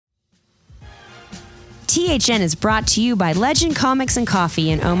THN is brought to you by Legend Comics and Coffee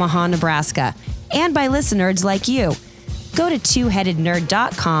in Omaha, Nebraska, and by listeners like you. Go to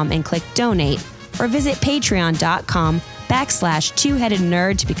twoheadednerd.com and click donate, or visit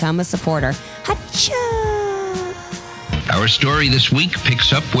patreon.com/twoheadednerd to become a supporter. Hacha! Our story this week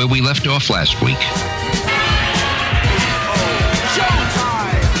picks up where we left off last week.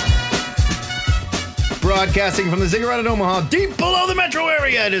 Broadcasting from the Ziggurat in Omaha, deep below the metro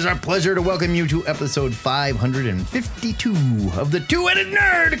area, it is our pleasure to welcome you to episode 552 of the Two-Headed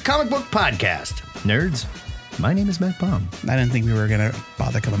Nerd Comic Book Podcast. Nerds, my name is Matt Baum. I didn't think we were going to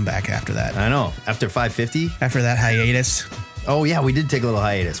bother coming back after that. I know, after 550? After that hiatus. Oh yeah, we did take a little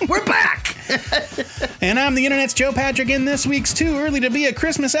hiatus. We're back! And I'm the internet's Joe Patrick. In this week's Too Early to Be a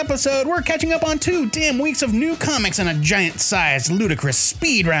Christmas episode, we're catching up on 2 damn weeks of new comics and a giant-sized ludicrous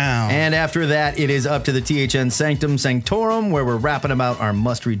speed round. And after that, it is up to the THN Sanctum Sanctorum, where we're wrapping about our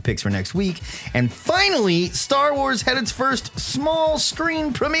must-read picks for next week. And finally, Star Wars had its first small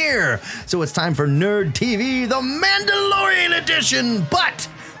screen premiere. So it's time for Nerd TV, The Mandalorian Edition. But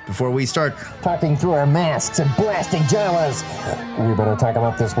before we start talking through our masks and blasting Jawas, we better talk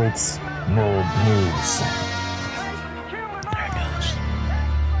about this week's Nerd News. Nerd News.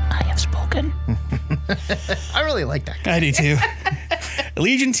 I have spoken. I really like that. I do too.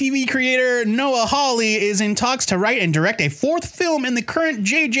 Legion TV creator Noah Hawley is in talks to write and direct a 4th film in the current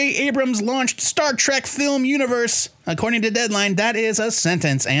J.J. Abrams-launched Star Trek film universe. According to Deadline, that is a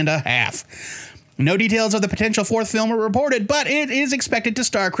sentence and a half. No details of the potential 4th film are reported, but it is expected to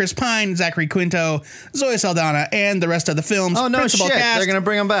star Chris Pine, Zachary Quinto, Zoe Saldana, and the rest of the film's principal cast. They're going to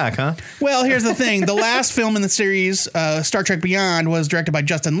bring them back, huh? Well, here's the thing. The last film in the series, Star Trek Beyond, was directed by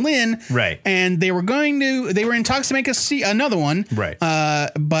Justin Lin. Right. And they were in talks to make another one. Right.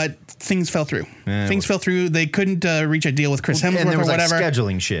 But things fell through. Fell through. They couldn't reach a deal with Chris Hemsworth and there was or whatever.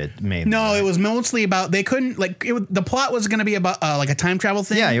 scheduling shit made. No, it was mostly about, they couldn't, the plot was going to be about like a time travel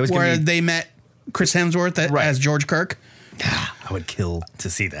thing. Yeah, it was where they met Chris Hemsworth as George Kirk. I would kill to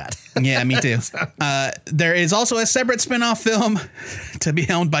see that. Yeah, me too. There is also a separate spin-off film to be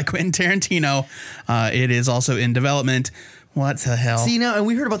helmed by Quentin Tarantino. It is also in development. What the hell? See, now, and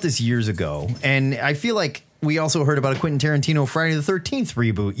we heard about this years ago, and I feel like we also heard about a Quentin Tarantino Friday the 13th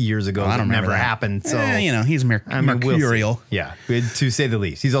reboot years ago. I don't remember never that. happened. So he's mercurial. We'll yeah, to say the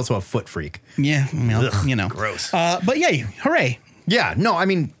least. He's also a foot freak. Yeah, well, Ugh, gross. But yay, hooray. Yeah, no, I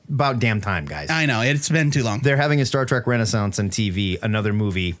mean, about damn time, guys. I know, it's been too long. They're having a Star Trek renaissance on TV. Another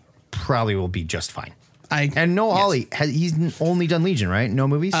movie probably will be just fine. And Noah Hawley, he's only done Legion, right? No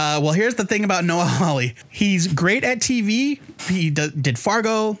movies? Well, here's the thing about Noah Hawley. He's great at TV. He did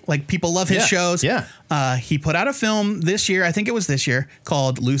Fargo. Like, people love his shows. Yeah. He put out a film this year, I think it was this year,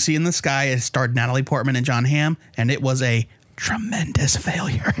 called Lucy in the Sky. It starred Natalie Portman and John Hamm, and it was a tremendous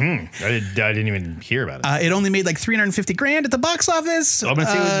failure. I didn't even hear about it. It only made like $350,000 at the box office. I'm going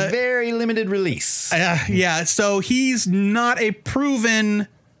to say it was a very limited release. Yeah, so he's not a proven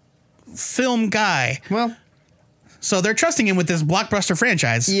film guy. Well, so they're trusting him with this blockbuster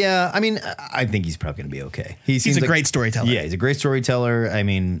franchise. Yeah, I mean, I think he's probably going to be okay. He's a great storyteller. Yeah, he's a great storyteller. I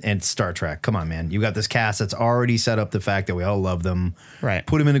mean, and Star Trek. Come on, man. You got this cast that's already set up the fact that we all love them. Right.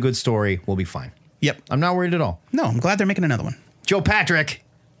 Put him in a good story. We'll be fine. Yep. I'm not worried at all. No, I'm glad they're making another one. Joe Patrick,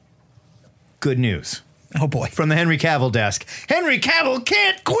 good news. Oh, boy. From the Henry Cavill desk. Henry Cavill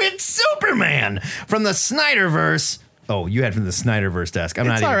can't quit Superman. From the Snyderverse. Oh, you had from the Snyderverse desk. I'm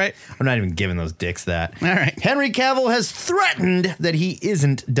not even giving those dicks that. All right. Henry Cavill has threatened that he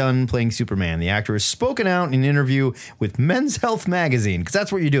isn't done playing Superman. The actor has spoken out in an interview with Men's Health magazine, because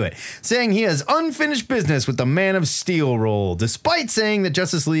that's where you do it, saying he has unfinished business with the Man of Steel role, despite saying that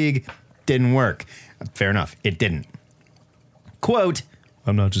Justice League didn't work. Fair enough. It didn't. Quote,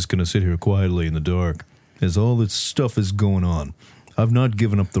 I'm not just going to sit here quietly in the dark as all this stuff is going on. I've not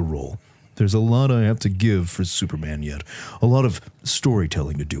given up the role. There's a lot I have to give for Superman yet. A lot of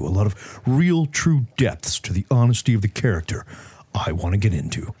storytelling to do. A lot of real, true depths to the honesty of the character I want to get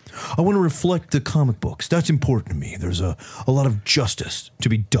into. I want to reflect the comic books. That's important to me. There's a lot of justice to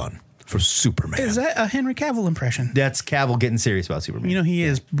be done for Superman. Is that a Henry Cavill impression? That's Cavill getting serious about Superman. You know, he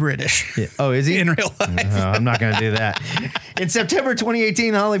is British. Yeah. Oh, is he? In real life. No, I'm not going to do that. In September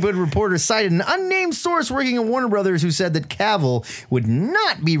 2018, The Hollywood Reporter cited an unnamed source working at Warner Brothers who said that Cavill would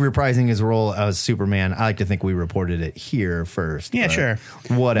not be reprising his role as Superman. I like to think we reported it here first. Yeah, sure.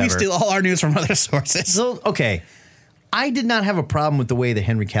 Whatever. We steal all our news from other sources. So, okay. I did not have a problem with the way that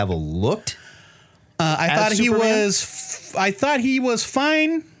Henry Cavill looked. I thought he was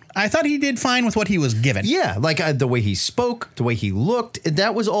fine I thought he did fine with what he was given. Yeah, like the way he spoke, the way he looked,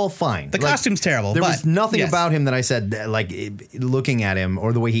 that was all fine. The costume's terrible. There but was nothing yes. about him that I said, looking at him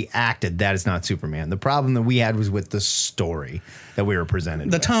or the way he acted, that is not Superman. The problem that we had was with the story that we were presented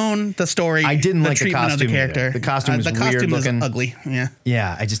The with. tone, the story. I didn't like the treatment costume of the character. either. The costume was the weird costume looking. is ugly. Yeah.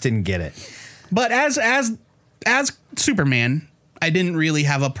 Yeah, I just didn't get it. But as Superman, I didn't really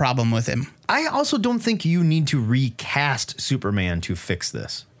have a problem with him. I also don't think you need to recast Superman to fix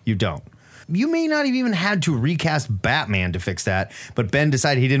this. You don't. You may not have even had to recast Batman to fix that, but Ben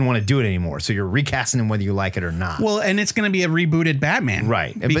decided he didn't want to do it anymore. So you're recasting him whether you like it or not. Well, and it's going to be a rebooted Batman.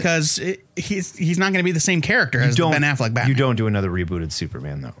 Right. But Because he's not going to be the same character as the Ben Affleck Batman. You don't do another rebooted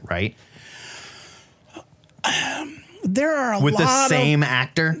Superman, though, right? There are a With lot the same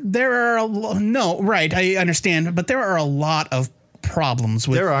actor? No, right. I understand. But there are a lot of problems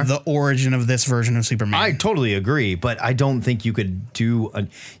with the origin of this version of Superman. I totally agree, but I don't think you could do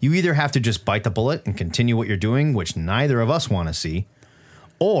you either have to just bite the bullet and continue what you're doing, which neither of us want to see,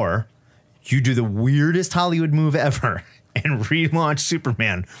 or you do the weirdest Hollywood move ever and relaunch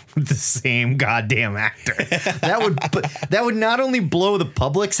Superman with the same goddamn actor. That would not only blow the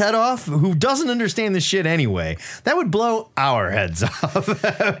public's head off, who doesn't understand this shit anyway, that would blow our heads off.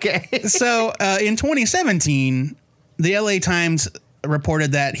 Okay. So in 2017, the LA Times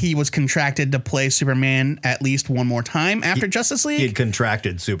reported that he was contracted to play Superman at least one more time after Justice League. He had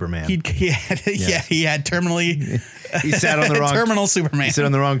contracted Superman. He had terminally. He sat on the wrong terminal Superman. You sit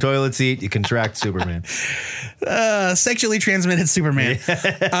on the wrong toilet seat, you contract Superman. Sexually transmitted Superman.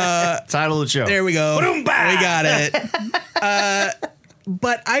 Title of the show. There we go. We got it.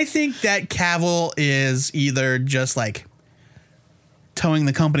 But I think that Cavill is either just like towing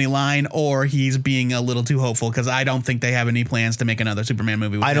the company line, or he's being a little too hopeful, because I don't think they have any plans to make another Superman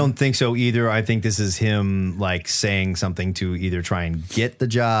movie with him. I don't think so either. I think this is him like saying something to either try and get the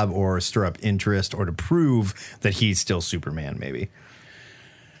job or stir up interest or to prove that he's still Superman, maybe.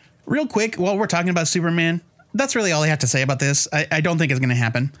 Real quick, while we're talking about Superman, that's really all I have to say about this. I don't think it's going to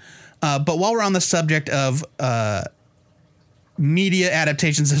happen. But while we're on the subject of media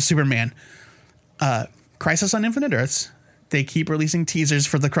adaptations of Superman, Crisis on Infinite Earths, they keep releasing teasers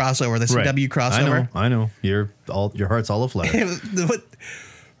for the crossover, the CW crossover. I know. Your heart's all aflutter.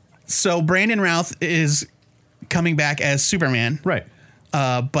 So Brandon Routh is coming back as Superman. Right.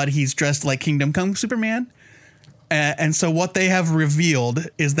 But he's dressed like Kingdom Come Superman. And so what they have revealed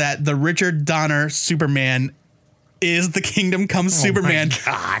is that the Richard Donner Superman is the Kingdom Come Superman. My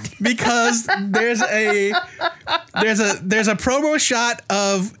God. Because there's a promo shot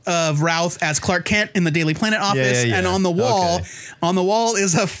of Routh as Clark Kent in the Daily Planet office, and on the wall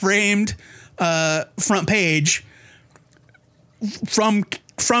is a framed front page from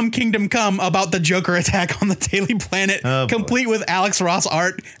Kingdom Come about the Joker attack on the Daily Planet, complete with Alex Ross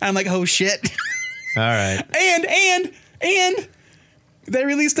art. And I'm like, oh shit. All right. And they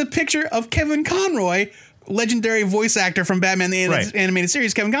released a picture of Kevin Conroy, legendary voice actor from Batman the Animated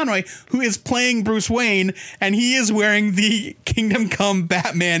Series, Kevin Conroy, who is playing Bruce Wayne, and he is wearing the Kingdom Come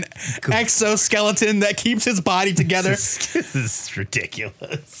Batman exoskeleton that keeps his body together. This is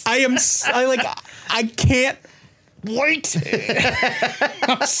ridiculous. I can't wait.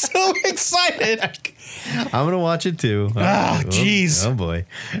 I'm so excited. I'm gonna watch it too. Oh, jeez. Oh boy.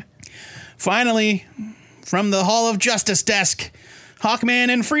 Finally, from the Hall of Justice desk, Hawkman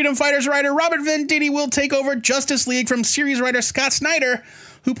and Freedom Fighters writer Robert Venditti will take over Justice League from series writer Scott Snyder,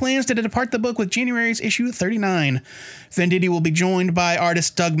 who plans to depart the book with January's issue 39. Venditti will be joined by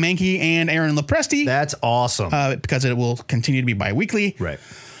artists Doug Mankey and Aaron Lopresti. That's awesome. Because it will continue to be bi-weekly. Right.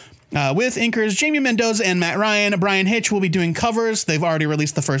 With inkers Jamie Mendoza and Matt Ryan, Brian Hitch will be doing covers. They've already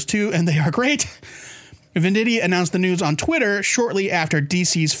released the first two, and they are great. Venditti announced the news on Twitter shortly after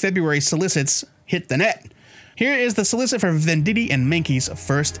DC's February solicits hit the net. Here is the solicit for Venditti and Mankey's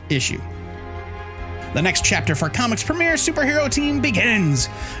first issue. The next chapter for comics' premier superhero team begins.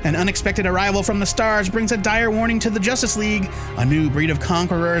 An unexpected arrival from the stars brings a dire warning to the Justice League. A new breed of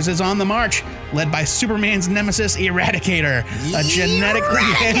conquerors is on the march, led by Superman's nemesis, Eradicator. A genetically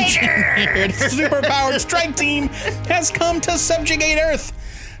engineered, superpowered strike team has come to subjugate Earth.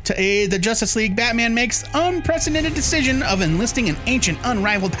 To aid the Justice League, Batman makes unprecedented decision of enlisting an ancient,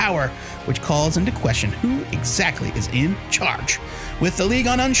 unrivaled power, which calls into question who exactly is in charge. With the League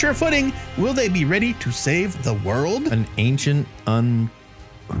on unsure footing, will they be ready to save the world? An ancient unrivaled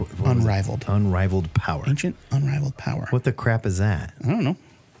power. Ancient unrivaled power. What the crap is that? I don't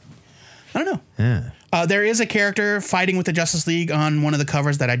know. Yeah. There is a character fighting with the Justice League on one of the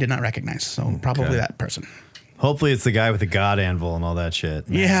covers that I did not recognize, so probably that person. Hopefully it's the guy with the God Anvil and all that shit.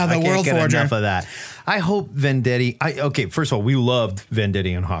 Yeah, the I can't World get Forger. enough of that. I hope Vendetti. Okay, first of all, we loved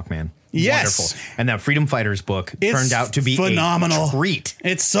Vendetti and Hawkman. Yes. Wonderful. And that Freedom Fighters book It's turned out to be phenomenal. a treat.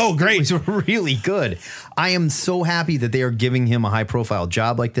 It's so great. It was really good. I am so happy that they are giving him a high profile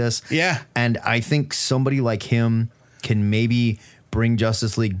job like this. Yeah. And I think somebody like him can maybe bring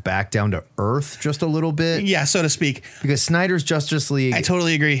Justice League back down to earth just a little bit. Yeah, so to speak. Because Snyder's Justice League, I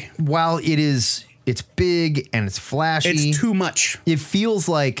totally agree. while it's big and it's flashy, It's too much. it feels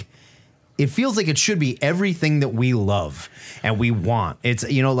like it should be everything that we love and we want. It's,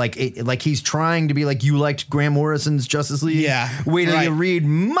 like he's trying to be like, you liked Grant Morrison's Justice League. Yeah, Wait till right. you read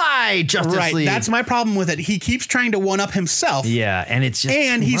my Justice Right. League. That's my problem with it. He keeps trying to one-up himself. yeah. And it's just,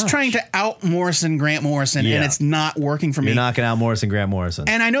 And too he's much. trying to out Grant Morrison, Yeah. and it's not working for me. You're knocking out Morrison, Grant Morrison.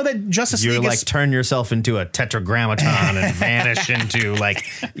 And I know that Justice You're League like is turn yourself into a tetragrammaton and vanish into like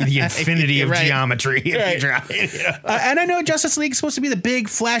the infinity of Right. geometry. If Right. you try. and I know Justice League is supposed to be the big,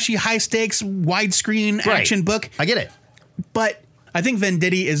 flashy, high stakes, widescreen Right. action book, I get it. but I think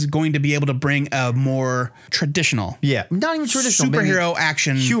Venditti is going to be able to bring a more traditional, Yeah, not even traditional superhero maybe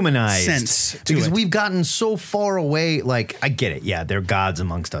action humanized sense to because it. we've gotten so far away. Like, I get it, yeah, they're gods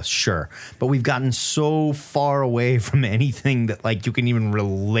amongst us, sure, but we've gotten so far away from anything that like you can even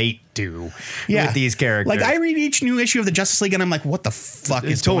relate to with these characters. Like I read each new issue of the Justice League and I'm like, what the fuck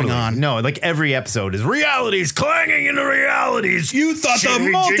is Totally. going on? No, like every episode is realities clanging into realities. You thought the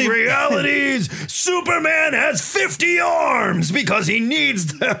Changing realities. Superman has 50 arms because he needs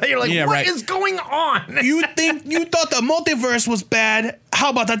them. You're like, Yeah, what right. is going on? You thought the multiverse was bad. How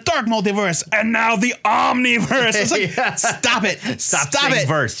about the dark multiverse? And now the omniverse. It's like, Yeah. stop it. Stop Stop saying it.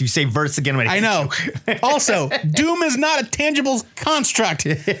 verse. You say verse again. I know. Also, Doom is not a tangible construct.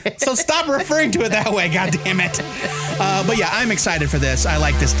 So stop referring to it that way, God damn it. But yeah, I'm excited for this. I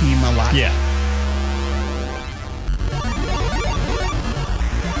like this team a lot. Yeah.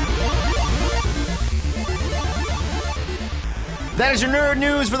 That is your nerd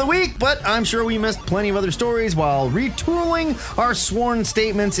news for the week, but I'm sure we missed plenty of other stories while retooling our sworn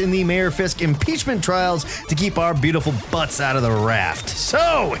statements in the Mayor Fisk impeachment trials to keep our beautiful butts out of the raft.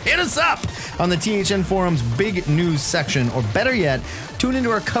 So, hit us up on the THN Forum's big news section, or better yet, tune into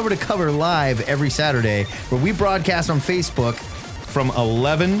our Cover to Cover live every Saturday, where we broadcast on Facebook from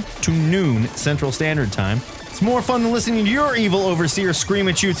 11 to noon Central Standard Time. It's more fun than listening to your evil overseer scream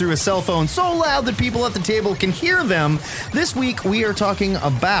at you through a cell phone so loud that people at the table can hear them. This week we are talking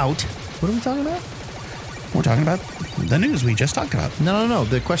about... What are we talking about? We're talking about the news we just talked about. No.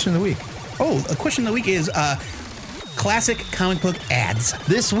 The question of the week. Oh, a question of the week is classic comic book ads.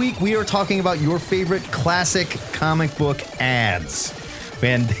 This week we are talking about your favorite classic comic book ads.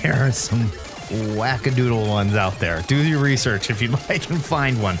 Man, there are some wackadoodle ones out there. Do your research if you'd like and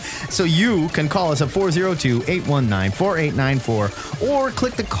find one. So you can call us at 402-819-4894 or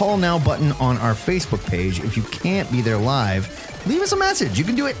click the call now button on our Facebook page. If you can't be there live, leave us a message. You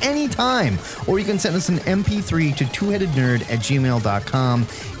can do it anytime. Or you can send us an MP3 to twoheadednerd@gmail.com.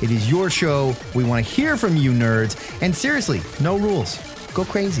 It is your show. We want to hear from you nerds. And seriously, no rules. Go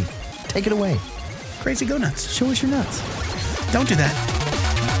crazy. Take it away. Crazy go nuts. Show us your nuts. Don't do that.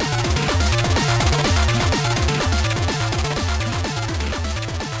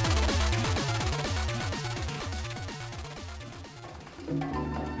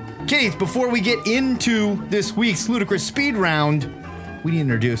 Keith, before we get into this week's ludicrous speed round, we need to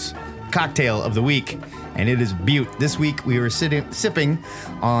introduce cocktail of the week, and it is Butte. This week we were sipping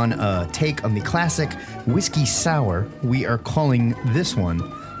on a take on the classic whiskey sour. We are calling this one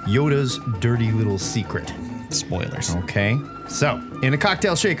Yoda's Dirty Little Secret. Spoilers. Okay, so in a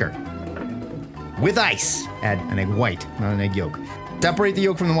cocktail shaker with ice, add an egg white, not an egg yolk. Separate the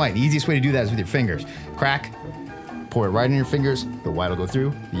yolk from the white. The easiest way to do that is with your fingers. Crack. Pour it right in your fingers. The white will go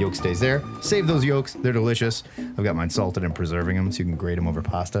through. The yolk stays there. Save those yolks. They're delicious. I've got mine salted and preserving them so you can grate them over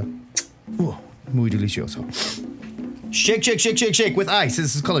pasta. Ooh, muy delicioso. Shake, shake, shake, shake, shake with ice.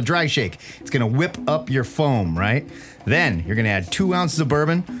 This is called a dry shake. It's going to whip up your foam, right? Then you're going to add 2 ounces of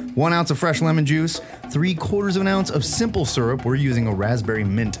bourbon, 1 ounce of fresh lemon juice, 3/4 of an ounce of simple syrup. We're using a raspberry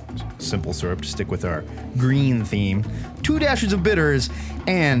mint simple syrup to stick with our green theme, 2 dashes of bitters,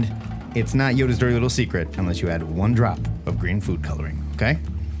 and it's not Yoda's Dirty Little Secret unless you add 1 drop of green food coloring, okay?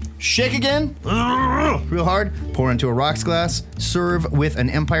 Shake again, real hard. Pour into a rocks glass. Serve with an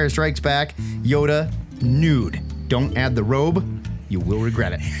Empire Strikes Back Yoda nude. Don't add the robe. You will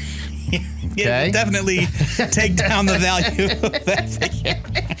regret it. Yeah, Okay. definitely take down the value of that figure.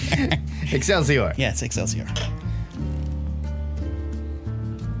 Excelsior. Yeah, it's Excelsior.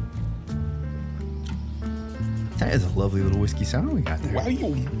 That is a lovely little whiskey sour we got there. Wow.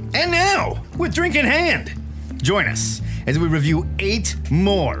 And now, with drink in hand, Join us as we review 8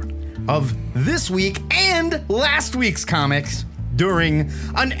 more of this week and last week's comics during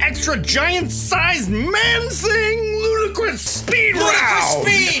an extra giant-sized man-sing ludicrous speed round.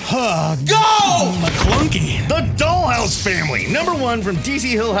 Speed! Go! McClunky. The Dollhouse Family, #1 from DC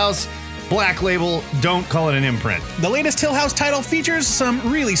Hill House, Black Label, don't call it an imprint. The latest Hill House title features some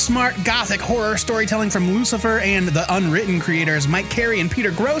really smart gothic horror storytelling from Lucifer and the Unwritten creators Mike Carey and Peter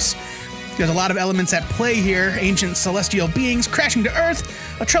Gross. There's a lot of elements at play here: ancient celestial beings crashing to Earth,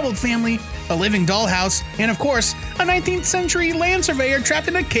 a troubled family, a living dollhouse, and of course, a 19th century land surveyor trapped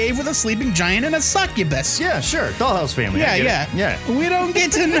in a cave with a sleeping giant and a succubus. Yeah, sure, Dollhouse Family. I get it. Yeah. We don't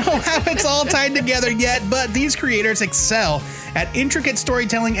get to know how it's all tied together yet, but these creators excel at intricate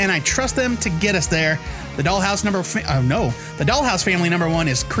storytelling, and I trust them to get us there. The Dollhouse The Dollhouse Family #1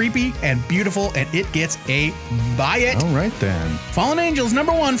 is creepy and beautiful, and it gets a buy it. All right then. Fallen Angels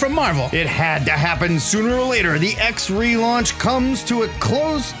 #1 from Marvel. It had to happen sooner or later. The X relaunch comes to a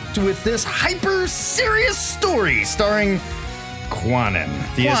close with this hyper-serious story starring Kwannon,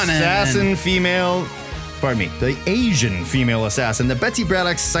 the Asian female assassin that Betsy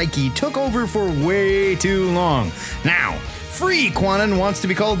Braddock's psyche took over for way too long. Now, Free Kwannon wants to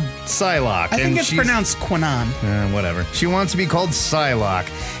be called Psylocke. I think it's pronounced Quanon. Whatever. She wants to be called Psylocke.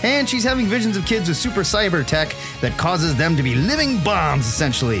 And she's having visions of kids with super cyber tech that causes them to be living bombs,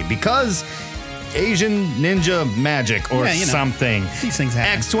 essentially, because Asian ninja magic or something. These things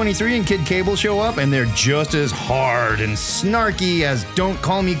happen. X-23 and Kid Cable show up, and they're just as hard and snarky as Don't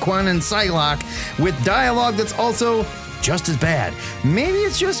Call Me Kwannon Psylocke, with dialogue that's also just as bad. Maybe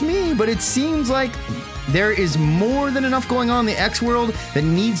it's just me, but it seems like there is more than enough going on in the X world that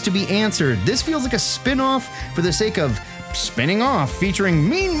needs to be answered. This feels like a spin-off for the sake of spinning off, featuring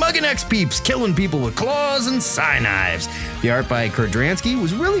mean mugging X-peeps killing people with claws and psi knives. The art by Kurt Dransky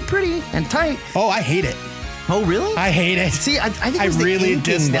was really pretty and tight. Oh, I hate it. Oh, really? I hate it. See, I think it was the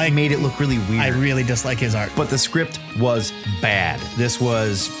inking that made it look really weird. I really dislike his art. But the script was bad. This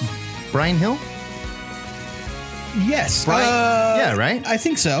was Brian Hill? Yes. Yeah, right? I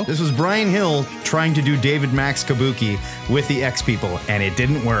think so. This was Brian Hill trying to do David Max Kabuki with the X people, and it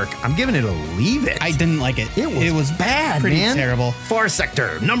didn't work. I'm giving it a leave it. I didn't like it. It was bad, pretty man. terrible. Far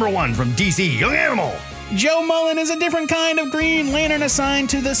Sector, #1 from DC, Young Animal. Joe Mullen is a different kind of Green Lantern assigned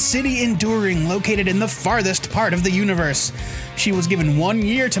to the City Enduring, located in the farthest part of the universe. She was given 1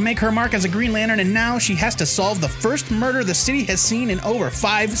 year to make her mark as a Green Lantern, and now she has to solve the first murder the city has seen in over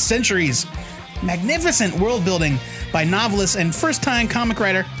 5 centuries. Magnificent world building by novelist and first-time comic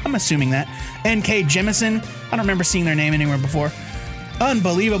writer, I'm assuming that, N.K. Jemisin. I don't remember seeing their name anywhere before.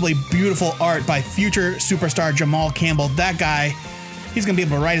 Unbelievably beautiful art by future superstar Jamal Campbell. That guy, he's going to be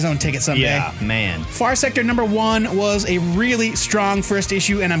able to write his own ticket someday. Yeah, man. Far Sector #1 was a really strong first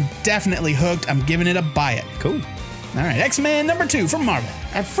issue, and I'm definitely hooked. I'm giving it a buy it. Cool. All right, X-Men #2 from Marvel.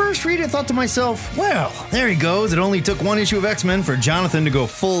 At first read, I thought to myself, well, there he goes. It only took 1 issue of X-Men for Jonathan to go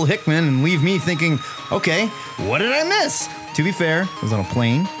full Hickman and leave me thinking, okay, what did I miss? To be fair, I was on a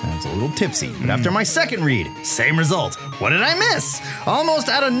plane and I was a little tipsy. But after my second read, same result. What did I miss? Almost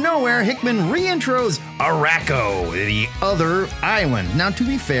out of nowhere, Hickman reintros Arakko, the other island. Now, to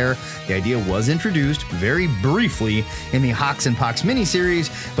be fair, the idea was introduced very briefly in the Hawks and Pox miniseries,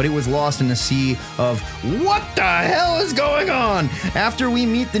 but it was lost in a sea of what the hell is going on? After we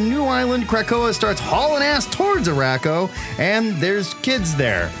meet the new island, Krakoa starts hauling ass towards Arakko, and there's kids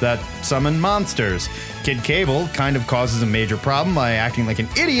there that summon monsters. Kid Cable kind of causes a major problem by acting like an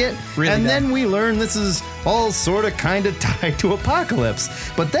idiot, and then we learn this is all sort of kind of tied to Apocalypse.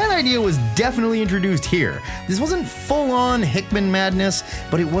 But that idea was definitely introduced here. This wasn't full-on Hickman madness,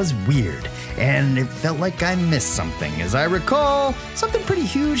 but it was weird, and it felt like I missed something. As I recall, something pretty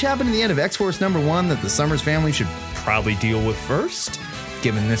huge happened in the end of X-Force #1 that the Summers family should probably deal with first,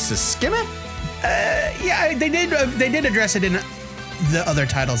 given this is skim it. Yeah, they did address it in the other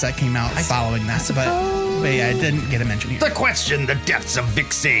titles that came out following that, but yeah, it didn't get a mention here. The Question, The Deaths of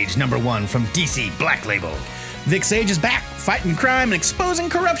Vic Sage, #1 from DC Black Label. Vic Sage is back, fighting crime and exposing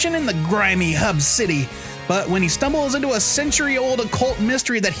corruption in the grimy hub city. But when he stumbles into a century-old occult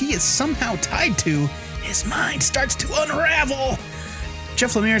mystery that he is somehow tied to, his mind starts to unravel.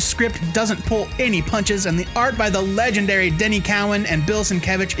 Jeff Lemire's script doesn't pull any punches, and the art by the legendary Denny Cowan and Bill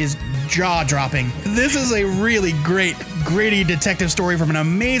Sienkiewicz is jaw-dropping. This is a really great, gritty detective story from an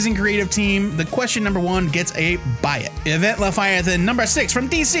amazing creative team. The Question #1 gets a buy it. Event Leviathan #6 from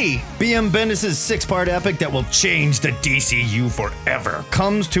DC. B.M. Bendis' 6-part epic that will change the DCU forever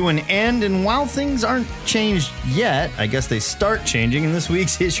comes to an end, and while things aren't changed yet, I guess they start changing in this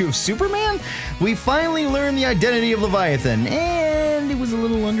week's issue of Superman, we finally learn the identity of Leviathan, and it was was a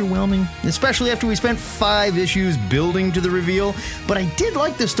little underwhelming, especially after we spent 5 issues building to the reveal, but I did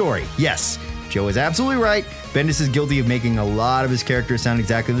like the story. Yes, Joe is absolutely right. Bendis is guilty of making a lot of his characters sound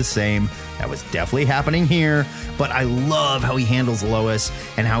exactly the same. That was definitely happening here, but I love how he handles Lois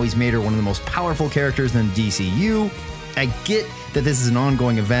and how he's made her one of the most powerful characters in the DCU. I get that this is an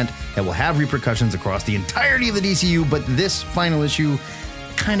ongoing event that will have repercussions across the entirety of the DCU, but this final issue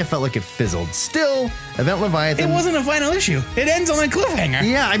kind of felt like it fizzled. Still, Event Leviathan... It wasn't a final issue. It ends on a cliffhanger.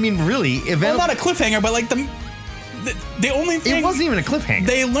 Yeah, I mean, really, Well, not a cliffhanger, but like the only thing... It wasn't even a cliffhanger.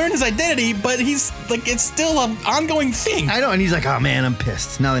 They learned his identity, but he's like, it's still an ongoing thing. I know, and he's like, oh man, I'm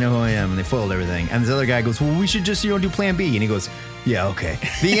pissed. Now they know who I am, and they foiled everything. And this other guy goes, well, we should just, do plan B. And he goes, yeah, okay.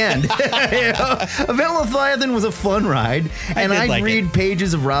 The end. Event Leviathan was a fun ride, and I'd read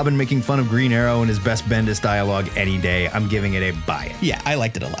pages of Robin making fun of Green Arrow and his best Bendis dialogue any day. I'm giving it a buy it. Yeah, I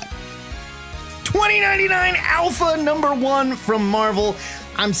liked it a lot. 2099 Alpha #1 from Marvel.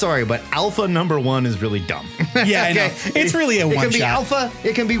 I'm sorry, but Alpha #1 is really dumb. Yeah, I know. It's really a one-shot. It can be Alpha,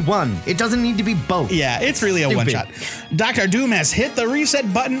 it can be 1. It doesn't need to be both. Yeah, it's really Stupid. a one-shot. Dr. Doom has hit the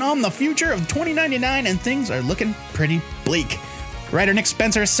reset button on the future of 2099, and things are looking pretty bleak. Writer Nick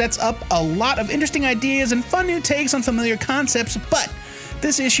Spencer sets up a lot of interesting ideas and fun new takes on familiar concepts, but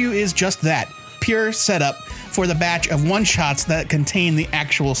this issue is just that, pure setup for the batch of one-shots that contain the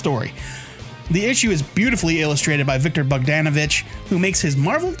actual story. The issue is beautifully illustrated by Victor Bogdanovich, who makes his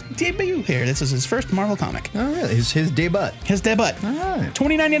Marvel debut here. This is his first Marvel comic. Oh, really? His debut. His debut. Right.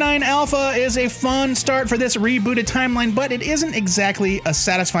 2099 Alpha is a fun start for this rebooted timeline, but it isn't exactly a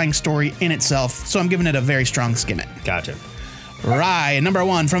satisfying story in itself, so I'm giving it a very strong skim it. Gotcha. Rye,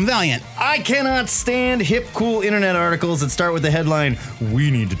 #1 from Valiant. I cannot stand hip, cool internet articles that start with the headline,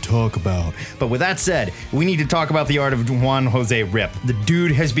 we need to talk about. But with that said, we need to talk about the art of Juan Jose Rip. The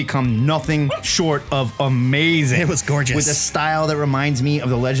dude has become nothing short of amazing. It was gorgeous. With a style that reminds me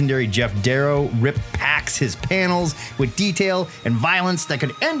of the legendary Jeff Darrow, Rip packs his panels with detail and violence that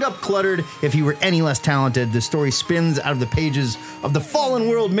could end up cluttered if he were any less talented. The story spins out of the pages of the Fallen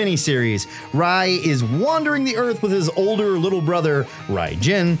World miniseries. Rai is wandering the earth with his older little brother, Rai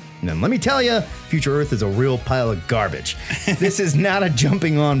Jin. And then let me tell you, Future Earth is a real pile of garbage. This is not a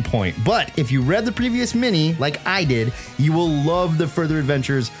jumping on point, but if you read the previous mini, like I did, you will love the further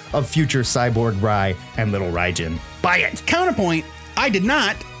adventures of future cyborg Rai and little Rai Jin. Buy it! Counterpoint, I did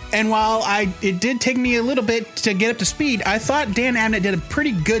not. And while it did take me a little bit to get up to speed, I thought Dan Abnett did a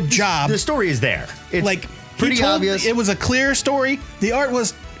pretty good job. The story is there. It's like pretty obvious. It was a clear story. The art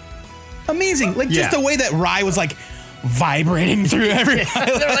was amazing. Like just the way that Rai was like vibrating through everybody.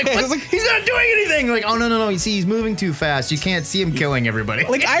 They're like, he's not doing anything. Like, oh no. You see, he's moving too fast. You can't see him killing everybody.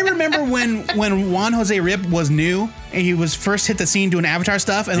 Like I remember when Juan Jose Rip was new and he was first hit the scene doing Avatar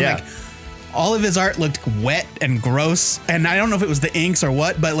stuff, and like all of his art looked wet and gross, and I don't know if it was the inks or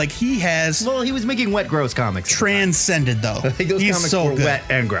what, but like he has. Well, he was making wet, gross comics. Transcended though. I think those He's comics so were good. wet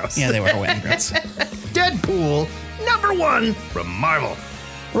and gross. Yeah, they were wet and gross. Deadpool #1 from Marvel.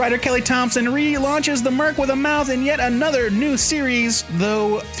 Writer Kelly Thompson relaunches The Merc with a Mouth in yet another new series,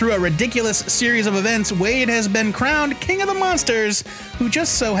 though through a ridiculous series of events, Wade has been crowned King of the Monsters, who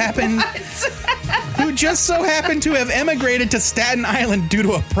just so happened to have emigrated to Staten Island due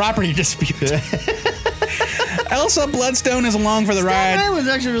to a property dispute. Elsa Bloodstone is along for the ride. Staten Island's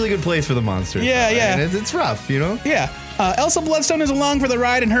actually a really good place for the monsters. Yeah, though, yeah. Right? It's rough, you know? Yeah. Elsa Bloodstone is along for the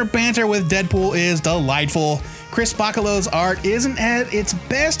ride, and her banter with Deadpool is delightful. Chris Bacalo's art isn't at its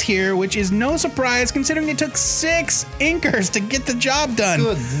best here, which is no surprise considering it took 6 inkers to get the job done.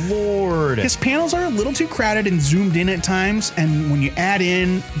 Good lord. His panels are a little too crowded and zoomed in at times, and when you add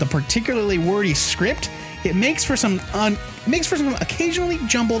in the particularly wordy script, it makes for some occasionally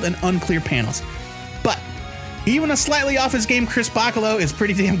jumbled and unclear panels. But even a slightly off his game Chris Bacalo is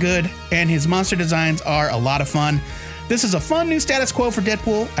pretty damn good, and his monster designs are a lot of fun. This is a fun new status quo for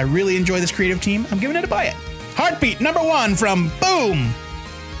Deadpool. I really enjoy this creative team. I'm giving it a buy it. Heartbeat #1 from Boom.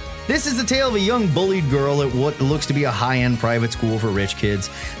 This is the tale of a young bullied girl at what looks to be a high-end private school for rich kids.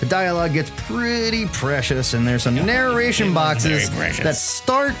 The dialogue gets pretty precious, and there's some narration boxes that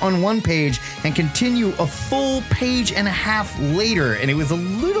start on one page and continue a full page and a half later, and it was a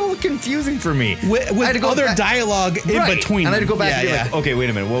little confusing for me. With other dialogue in between. And I had to go back and be like, okay, wait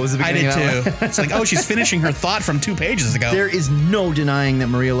a minute, what was the beginning I did of that? too. It's like, oh, she's finishing her thought from 2 pages ago. There is no denying that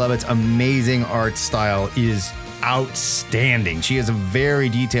Maria Levitt's amazing art style is outstanding. She has a very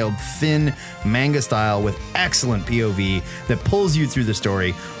detailed, thin manga style with excellent POV that pulls you through the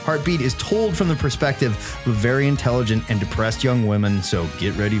story. Heartbeat is told from the perspective of a very intelligent and depressed young woman, so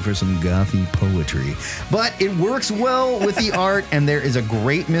get ready for some gothy poetry. But it works well with the art, and there is a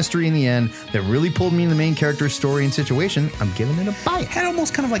great mystery in the end that really pulled me in the main character's story and situation. I'm giving it a buy. Had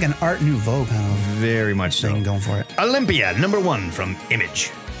almost kind of like an Art Nouveau kind of Very much so. thing going for it. Olympia, number 1 from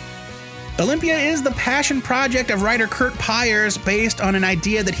Image. Olympia is the passion project of writer Kurt Pyers based on an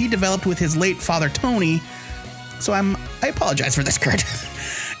idea that he developed with his late father Tony. So I apologize for this, Kurt.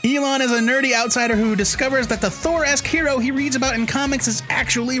 Elon is a nerdy outsider who discovers that the Thor-esque hero he reads about in comics is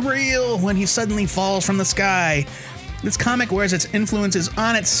actually real when he suddenly falls from the sky. This comic wears its influences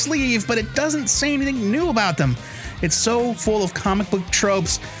on its sleeve, but it doesn't say anything new about them. It's so full of comic book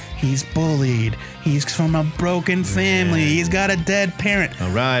tropes. He's bullied. He's from a broken family. He's got a dead parent. All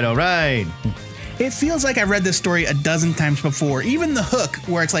right. It feels like I've read this story a dozen times before. Even The Hook,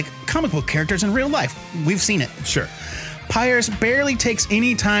 where it's like comic book characters in real life. We've seen it. Sure. Pyers barely takes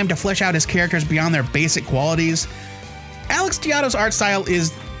any time to flesh out his characters beyond their basic qualities. Alex Giotto's art style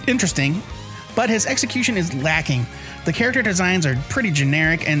is interesting, but his execution is lacking. The character designs are pretty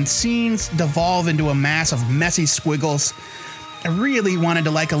generic, and scenes devolve into a mass of messy squiggles. I really wanted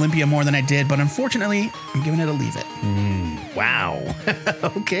to like Olympia more than I did, but unfortunately, I'm giving it a leave it. Wow.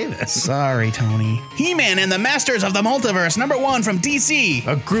 Okay, then. Sorry, Tony. He-Man and the Masters of the Multiverse, number 1 from DC.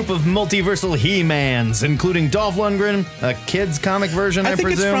 A group of multiversal He-Mans, including Dolph Lundgren, a kid's comic version, I think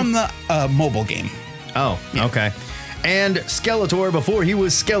presume. it's from the mobile game. Oh, okay. And Skeletor, before he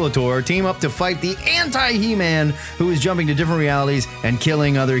was Skeletor, team up to fight the anti-He-Man, who is jumping to different realities and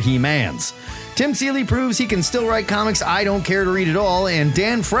killing other He-Mans. Tim Seeley proves he can still write comics I don't care to read at all, and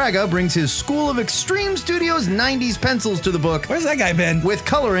Dan Fraga brings his School of Extreme Studios 90s pencils to the book. Where's that guy been? With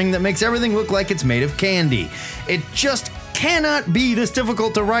coloring that makes everything look like it's made of candy. It just cannot be this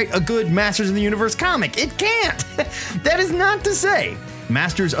difficult to write a good Masters of the Universe comic. It can't. That is not to say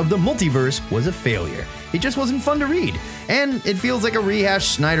Masters of the Multiverse was a failure. It just wasn't fun to read. And it feels like a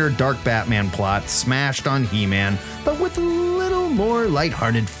rehashed Snyder Dark Batman plot smashed on He-Man, but with a little more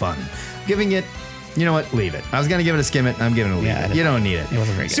lighthearted fun. Giving it, you know what, leave it. I was going to give it a skim it, I'm giving it a leave it. You don't need it. It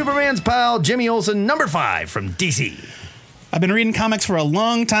wasn't very good. Superman's pal, Jimmy Olsen, number 5 from DC. I've been reading comics for a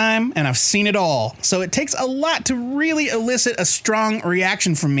long time, and I've seen it all. So it takes a lot to really elicit a strong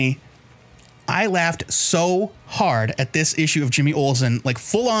reaction from me. I laughed so hard at this issue of Jimmy Olsen, like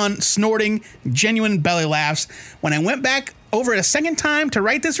full-on snorting, genuine belly laughs. When I went back over it a second time to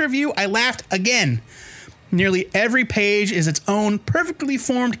write this review, I laughed again. Nearly every page is its own perfectly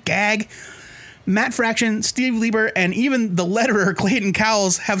formed gag. Matt Fraction, Steve Lieber, and even the letterer Clayton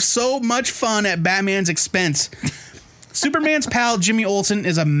Cowles have so much fun at Batman's expense. Superman's pal Jimmy Olsen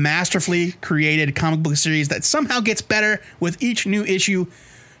is a masterfully created comic book series that somehow gets better with each new issue.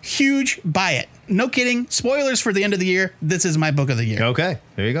 Huge, buy it. No kidding. Spoilers for the end of the year. This is my book of the year. Okay,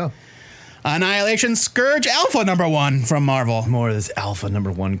 there you go. Annihilation Scourge Alpha number 1 from Marvel. More of this Alpha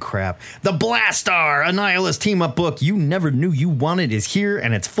number 1 crap. The Blastar, a Nihilist team-up book you never knew you wanted, is here,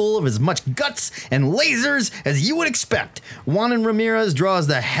 and it's full of as much guts and lasers as you would expect. Juan Ramirez draws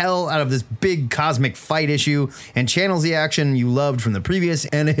the hell out of this big cosmic fight issue and channels the action you loved from the previous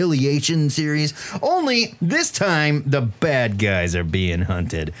Annihilation series, only this time the bad guys are being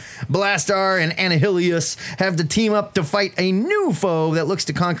hunted. Blastar and Annihilius have to team up to fight a new foe that looks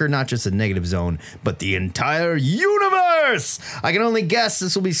to conquer not just a negative zone, but the entire universe. I can only guess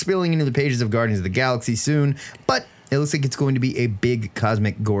this will be spilling into the pages of Guardians of the Galaxy soon, but it looks like it's going to be a big,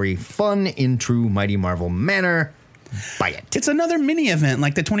 cosmic, gory fun in true Mighty Marvel manner. Buy it. It's another mini event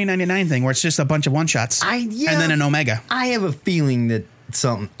like the 2099 thing where it's just a bunch of one-shots and then an Omega. I have a feeling that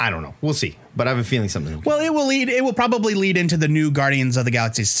something, I don't know. We'll see. But I have a feeling something. Well, it will probably lead into the new Guardians of the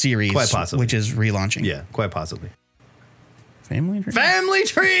Galaxy series. Quite possibly. Which is relaunching. Yeah, quite possibly. Family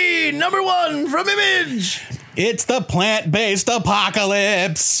Tree, number 1 from Image. It's the plant-based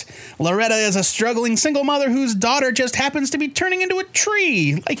apocalypse. Loretta is a struggling single mother whose daughter just happens to be turning into a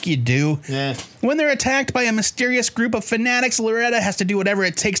tree, like you do. Yeah. When they're attacked by a mysterious group of fanatics, Loretta has to do whatever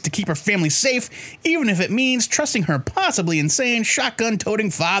it takes to keep her family safe, even if it means trusting her possibly insane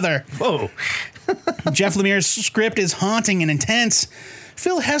shotgun-toting father. Whoa. Jeff Lemire's script is haunting and intense.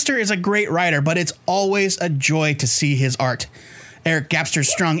 Phil Hester is a great writer, but it's always a joy to see his art. Eric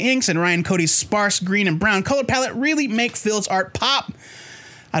Gapster's strong inks and Ryan Cody's sparse green and brown color palette really make Phil's art pop.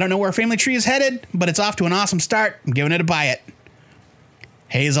 I don't know where Family Tree is headed, but it's off to an awesome start. I'm giving it a buy it.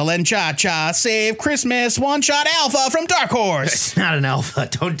 Hazel and Cha-Cha save Christmas one-shot alpha from Dark Horse. It's not an alpha.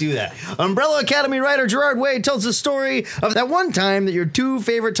 Don't do that. Umbrella Academy writer Gerard Way tells the story of that one time that your two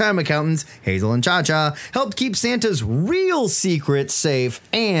favorite time accountants, Hazel and Cha-Cha, helped keep Santa's real secret safe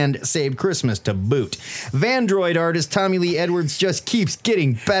and saved Christmas to boot. Vandroid artist Tommy Lee Edwards just keeps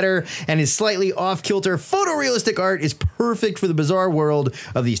getting better, and his slightly off-kilter photorealistic art is perfect for the bizarre world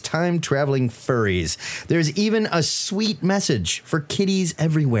of these time-traveling furries. There's even a sweet message for kitties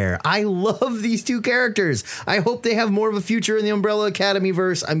everywhere. I love these two characters. I hope they have more of a future in the Umbrella Academy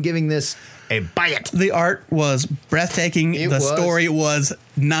verse. I'm giving this a buy it. The art was breathtaking. Story was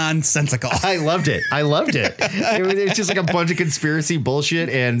nonsensical. I loved it. It was just like a bunch of conspiracy bullshit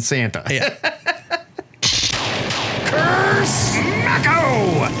and Santa. Yeah. Kerr-smacko!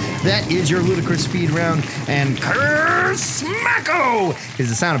 That is your ludicrous speed round, and Kerr-smacko is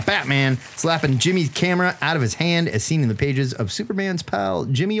the sound of Batman slapping Jimmy's camera out of his hand as seen in the pages of Superman's pal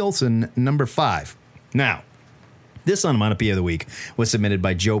Jimmy Olsen #5. Now, this onomatopoeia of the week was submitted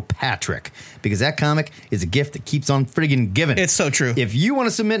by Joe Patrick because that comic is a gift that keeps on friggin' giving. It's so true. If you want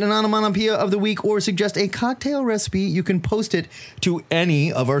to submit an onomatopoeia of the week or suggest a cocktail recipe, you can post it to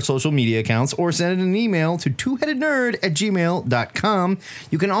any of our social media accounts or send it an email to twoheadednerd@gmail.com.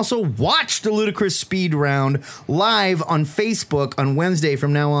 You can also watch the Ludicrous Speed Round live on Facebook on Wednesday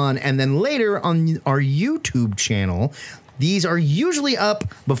from now on, and then later on our YouTube channel. These are usually up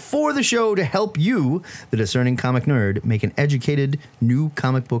before the show to help you, the discerning comic nerd, make an educated new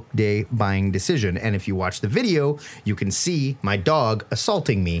comic book day buying decision. And if you watch the video, you can see my dog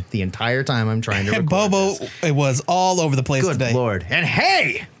assaulting me the entire time I'm trying to record Bobo, this. it was all over the place Good today. Lord. And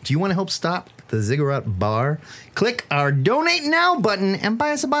hey, do you want to help stop the Ziggurat Bar? Click our Donate Now button and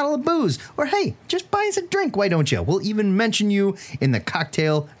buy us a bottle of booze. Or hey, just buy us a drink, why don't you? We'll even mention you in the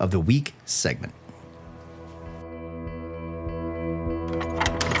Cocktail of the Week segment.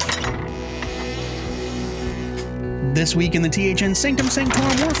 This week in the THN Sanctum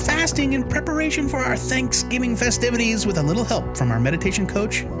Sanctorum, we're fasting in preparation for our Thanksgiving festivities with a little help from our meditation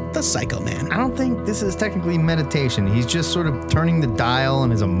coach, the Psycho Man. I don't think this is technically meditation. He's just sort of turning the dial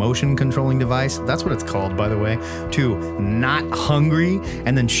on his emotion controlling device. That's what it's called, by the way, to not hungry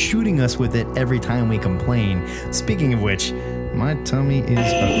and then shooting us with it every time we complain. Speaking of which, my tummy is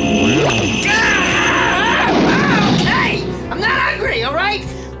aground. Okay! I'm not hungry, all right?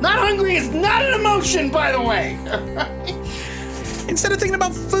 Not hungry is not an emotion, by the way. Instead of thinking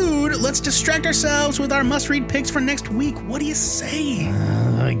about food, let's distract ourselves with our must-read picks for next week. What do you say?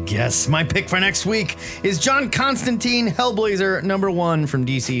 I guess my pick for next week is John Constantine, Hellblazer #1 from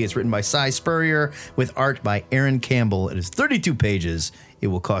DC. It's written by Cy Spurrier with art by Aaron Campbell. It is 32 pages. It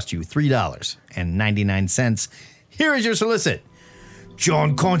will cost you $3.99. Here is your solicit.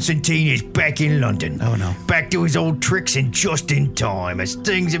 John Constantine is back in London. Oh, no. Back to his old tricks and just in time, as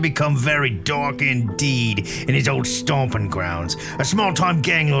things have become very dark indeed in his old stomping grounds. A small-time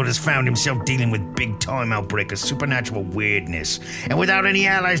gang lord has found himself dealing with big-time outbreak of supernatural weirdness. And without any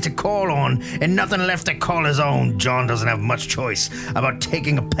allies to call on and nothing left to call his own, John doesn't have much choice about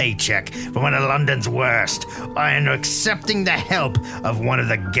taking a paycheck from one of London's worst and accepting the help of one of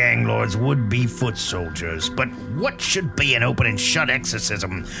the gang lord's would-be foot soldiers. But what should be an open and shut exercism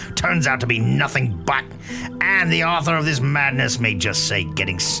turns out to be nothing but, and the author of this madness may just say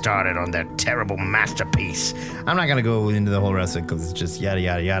getting started on their terrible masterpiece. I'm not going to go into the whole rest of it because it's just yada,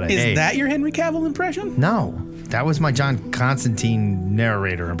 yada, yada. Is that your Henry Cavill impression? No, that was my John Constantine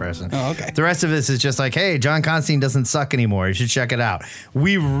narrator impression. Oh, okay. The rest of this is just like, hey, John Constantine doesn't suck anymore. You should check it out.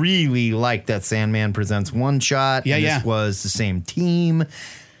 We really like that Sandman Presents one shot. Yeah, and yeah. This was the same team.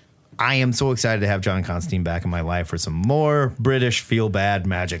 I am so excited to have John Constantine back in my life for some more British feel-bad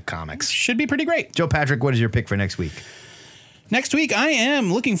magic comics. Should be pretty great. Joe Patrick, what is your pick for next week? Next week, I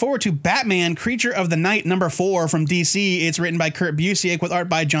am looking forward to Batman Creature of the Night #4 from DC. It's written by Kurt Busiek with art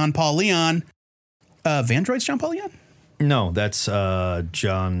by John Paul Leon. Vandroid's John Paul Leon? No, that's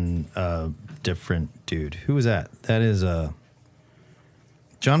John, different dude. Who was that? That is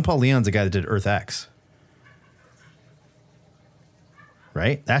John Paul Leon's the guy that did Earth X.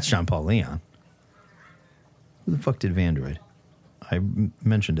 Right? That's John Paul Leon. Who the fuck did Vandroid? I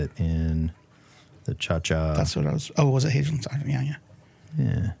mentioned it in the Cha-Cha. That's what I was... Oh, was it Hazel? Yeah.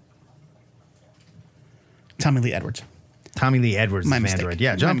 Yeah. Tommy Lee Edwards. Tommy Lee Edwards My is mistake. Vandroid.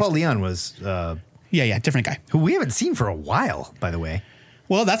 Yeah, My John Paul mistake. Leon was... Yeah, different guy. who we haven't seen for a while, by the way.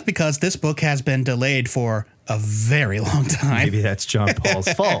 Well, that's because this book has been delayed for a very long time. Maybe that's John Paul's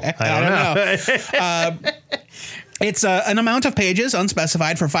fault. I don't know. It's an amount of pages,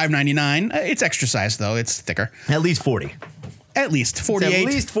 unspecified, for $5.99. It's extra size, though. It's thicker. At least 40. At least 48. At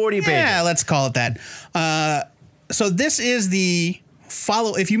least 40 pages. Yeah, let's call it that. So this is the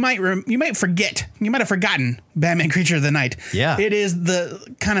follow, if you might have forgotten Batman Creature of the Night. Yeah. It is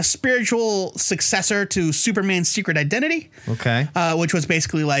the kind of spiritual successor to Superman's Secret Identity. Okay. Which was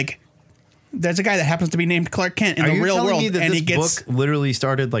basically like, there's a guy that happens to be named Clark Kent in the real world. Me that and this he gets, book literally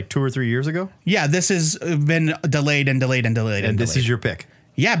started like 2 or 3 years ago? yeah, this has been delayed and delayed and delayed. And this is your pick.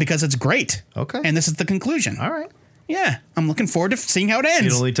 Yeah, because it's great. Okay. And this is the conclusion. All right. Yeah, I'm looking forward to seeing how it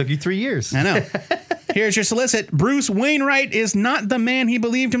ends. It only took you 3 years. I know. Here's your solicit. Bruce Wainwright is not the man he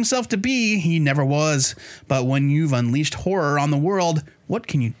believed himself to be. He never was. But when you've unleashed horror on the world, what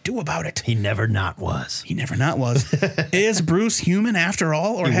can you do about it? He never not was. He never not was. Is Bruce human after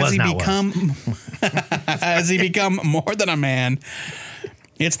all, or has he become more than a man?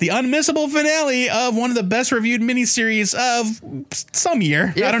 It's the unmissable finale of one of the best reviewed miniseries of some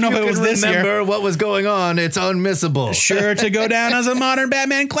year. I don't know if it was this year. Remember what was going on. It's unmissable. Sure to go down as a modern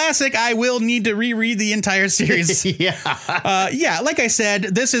Batman classic, I will need to reread the entire series. Yeah. Like I said,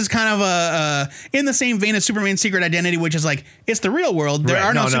 this is kind of a in the same vein as Superman's Secret Identity, which is like, it's the real world. There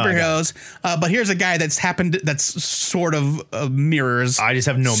are no superheroes. But here's a guy that's sort of mirrors I just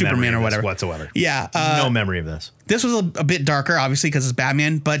have no Superman memory or of whatever. this whatsoever. Yeah. No memory of this. This was a bit darker, obviously, because it's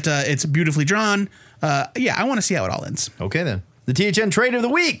Batman, but it's beautifully drawn. I want to see how it all ends. Okay, then. The THN Trade of the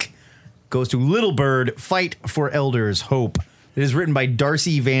Week goes to Little Bird, Fight for Elders Hope. It is written by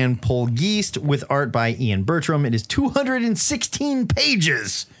Darcy Van Polgeest with art by Ian Bertram. It is 216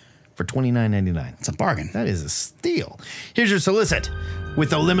 pages for $29.99. It's a bargain. That is a steal. Here's your solicit.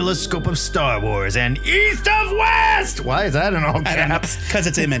 With the limitless scope of Star Wars and East of West. Why is that in all caps? Because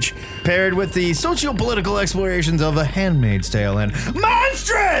it's Image. Paired with the socio-political explorations of A Handmaid's Tale and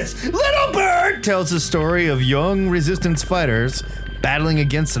Monstrous! Little Bird tells the story of young resistance fighters battling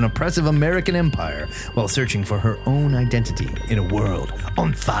against an oppressive American empire while searching for her own identity in a world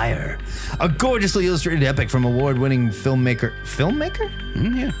on fire. A gorgeously illustrated epic from award-winning filmmaker... Filmmaker?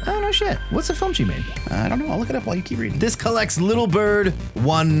 Yeah. I don't know shit. What's the film she made? I don't know. I'll look it up while you keep reading. This collects Little Bird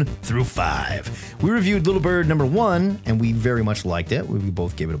 1 through 5. We reviewed Little Bird number 1, and we very much liked it. We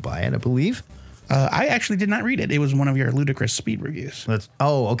both gave it a buy it, I believe. I actually did not read it. It was one of your ludicrous speed reviews.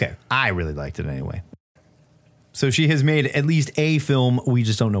 Okay. I really liked it anyway. So she has made at least a film. We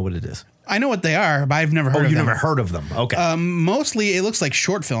just don't know what it is. I know what they are, but I've never heard of them. Oh, you've never heard of them. Okay. Mostly, it looks like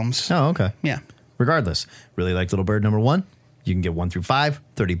short films. Oh, okay. Yeah. Regardless, really liked Little Bird number 1. You can get 1 through 5,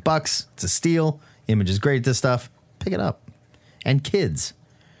 $30. It's a steal. Image is great at this stuff. Pick it up. And kids.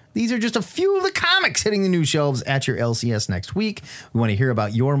 These are just a few of the comics hitting the news shelves at your LCS next week. We want to hear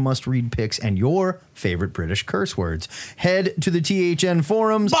about your must-read picks and your favorite British curse words. Head to the THN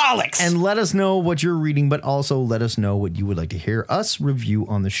forums. Bollocks! And let us know what you're reading, but also let us know what you would like to hear us review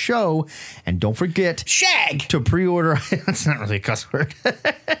on the show. And don't forget... Shag! To pre-order... That's not really a cuss word.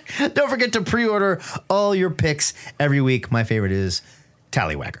 Don't forget to pre-order all your picks every week. My favorite is...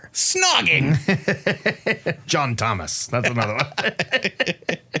 Tallywhacker. Snogging. John Thomas. That's another one.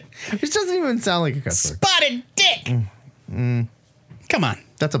 Which doesn't even sound like a cuss word. Spotted dick. Come on.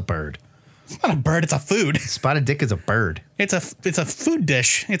 That's a bird. It's not a bird. It's a food. Spotted dick is a bird. It's a food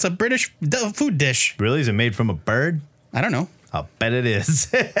dish. It's a British food dish. Really? Is it made from a bird? I don't know. I'll bet it is.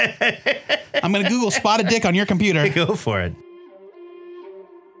 I'm going to Google spotted dick on your computer. Go for it.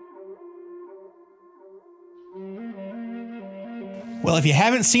 Well, if you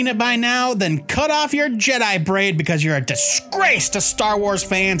haven't seen it by now, then cut off your Jedi braid because you're a disgrace to Star Wars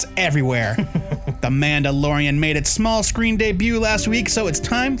fans everywhere. The Mandalorian made its small screen debut last week, so it's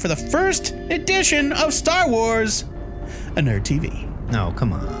time for the first edition of Star Wars, a Nerd TV. No,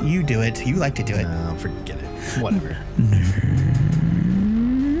 come on. You do it. You like to do it. No, forget it. Whatever.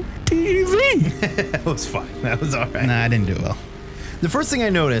 Nerd TV. That was fine. That was all right. Nah, I didn't do it well. The first thing I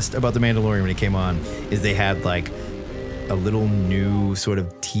noticed about The Mandalorian when it came on is they had like a little new sort of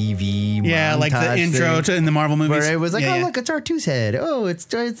TV like the intro to in the Marvel movies. Where it was like, look, it's R2's head. Oh, it's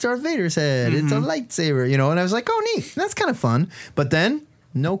Darth Vader's head. Mm-hmm. It's a lightsaber, you know? And I was like, oh, neat. That's kind of fun. But then,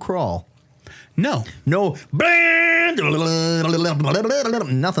 no crawl. No. Nothing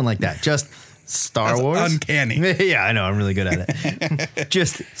like that. Just Star Wars. Uncanny. Yeah, I know. I'm really good at it.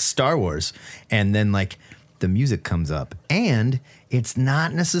 Just Star Wars. And then, like, the music comes up. And it's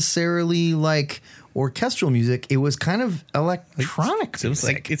not necessarily like orchestral music. It was kind of electronic. It was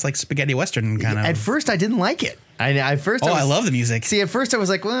like it's like spaghetti western kind of. At first, I didn't like it. I love the music. See, at first I was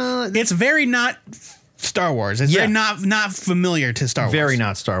like, well, it's very not Star Wars. It's very not familiar to Star Wars. Very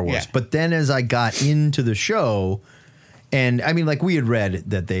not Star Wars. Yeah. But then as I got into the show, And I mean, like we had read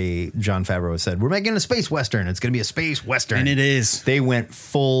that Jon Favreau said, we're making a space Western. It's going to be a space Western. And it is. They went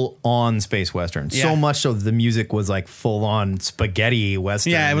full on space Western. Yeah. So much so that the music was like full on spaghetti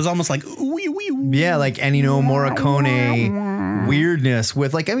Western. Yeah, it was almost like, wee, wee, wee. Yeah, like Ennio Morricone weirdness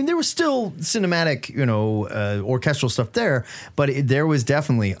with like, I mean, there was still cinematic, orchestral stuff there, but there was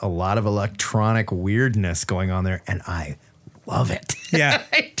definitely a lot of electronic weirdness going on there. And I love it. Yeah.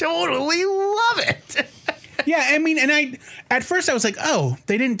 I totally love it. Yeah, I mean, and at first I was like, oh,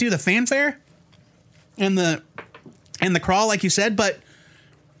 they didn't do the fanfare and the crawl like you said, but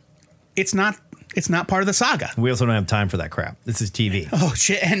it's not part of the saga. We also don't have time for that crap. This is TV. Oh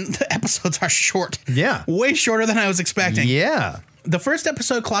shit, and the episodes are short. Yeah. Way shorter than I was expecting. Yeah. The first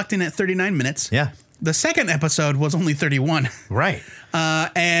episode clocked in at 39 minutes. Yeah. The second episode was only 31. Right.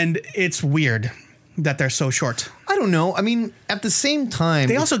 And it's weird that they're so short. I don't know. I mean, at the same time,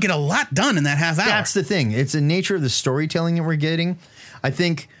 They also get a lot done in that half hour. that's the thing. It's the nature of the storytelling that we're getting. I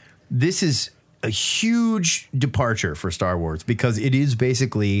think this is a huge departure for Star Wars because it is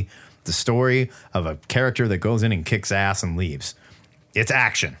basically the story of a character that goes in and kicks ass and leaves. It's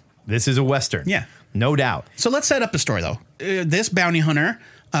action. This is a Western. Yeah. No doubt. So let's set up the story, though. This bounty hunter,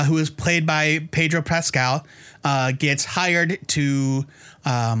 who is played by Pedro Pascal, gets hired to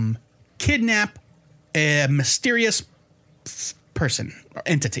kidnap a mysterious person or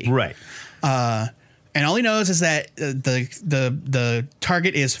entity. Right. And all he knows is that the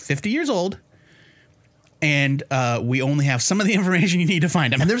target is 50 years old, and we only have some of the information you need to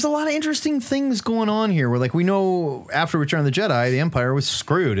find him. And there's a lot of interesting things going on here where, like, we know after Return of the Jedi, the Empire was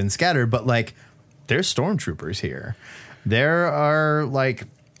screwed and scattered, but, like, there's stormtroopers here. There are, like,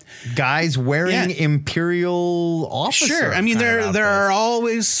 guys wearing Imperial officer. Sure. I mean, there are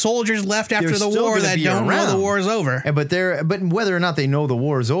always soldiers left after They're the still war gonna that be don't know around. the war is over. But whether or not they know the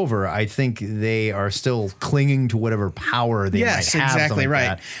war is over, I think they are still clinging to whatever power they might have. Exactly something like right.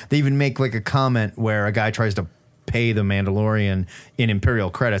 that. They even make like a comment where a guy tries to pay the Mandalorian in Imperial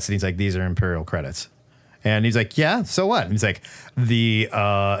credits, and he's like, "These are Imperial credits." And he's like, "Yeah, so what?" And he's like, the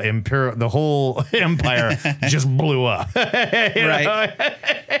whole empire just blew up." Right.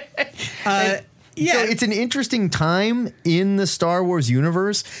 Yeah. So it's an interesting time in the Star Wars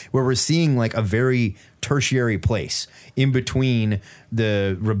universe where we're seeing like a very tertiary place in between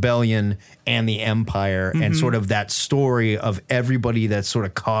the rebellion and the Empire and sort of that story of everybody that's sort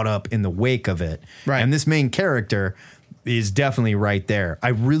of caught up in the wake of it. Right. And this main character is definitely right there. I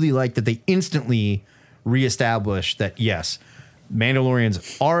really like that they instantly reestablished that, yes,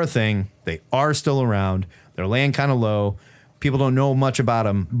 Mandalorians are a thing. They are still around. They're laying kind of low. People don't know much about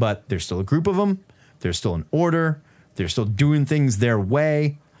them, but there's still a group of them. There's still an order. They're still doing things their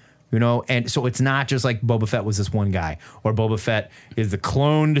way, and so it's not just like Boba Fett was this one guy, or Boba Fett is the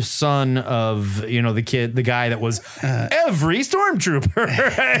cloned son of, the guy that was every stormtrooper.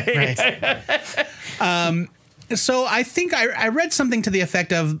 Right. So I think I read something to the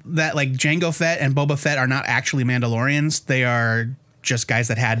effect of that, like Jango Fett and Boba Fett are not actually Mandalorians. They are just guys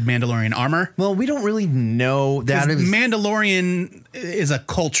that had Mandalorian armor. Well, we don't really know that. Mandalorian is a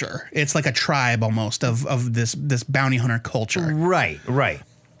culture. It's like a tribe almost of this bounty hunter culture. Right.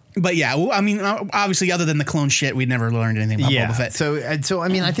 But yeah, I mean, obviously, other than the clone shit, we'd never learned anything about Boba Fett. So I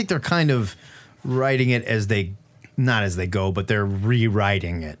mean, I think they're kind of writing it not as they go, but they're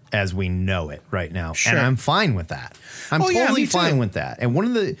rewriting it as we know it right now. Sure. And I'm fine with that. I'm totally fine with that. And one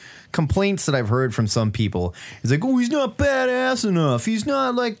of the complaints that I've heard from some people is like, oh, he's not badass enough. He's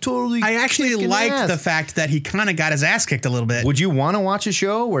not like totally. I actually kicking liked ass. the fact that he kind of got his ass kicked a little bit. Would you want to watch a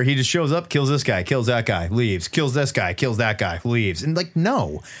show where he just shows up, kills this guy, kills that guy, leaves, kills this guy, kills that guy, leaves? And like,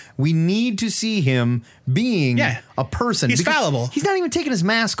 no, we need to see him being a person. He's because fallible. He's not even taking his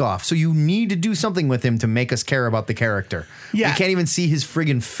mask off. So you need to do something with him to make us care about the character. Yeah. We can't even see his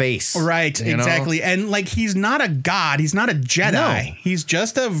friggin' face. Right, exactly. And like, he's not a god. He's not a Jedi. No. He's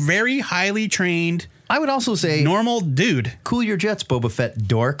just a very highly trained, I would also say, normal dude. cool your jets, Boba Fett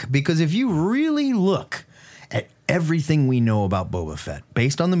dork, because if you really look at everything we know about Boba Fett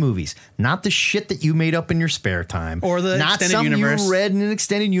based on the movies, not the shit that you made up in your spare time, Or the not extended something universe. you read in an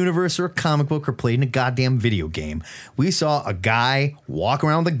extended universe or a comic book or played in a goddamn video game. We saw a guy walk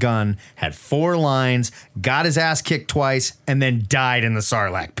around with a gun, had 4 lines, got his ass kicked twice, and then died in the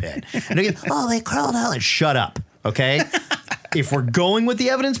Sarlacc pit. And again, they crawled out. And shut up, okay? If we're going with the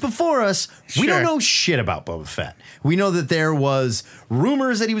evidence before us, we don't Sure. know shit about Boba Fett. We know that there was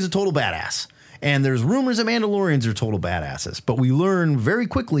rumors that he was a total badass. And there's rumors that Mandalorians are total badasses. But we learn very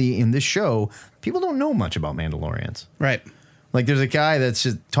quickly in this show, people don't know much about Mandalorians. Right. Like there's a guy that's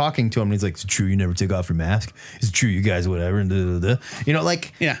just talking to him and he's like, is it true you never take off your mask? Is it true you guys whatever? And you know,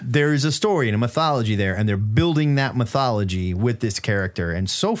 like there's a story and a mythology there, and they're building that mythology with this character. And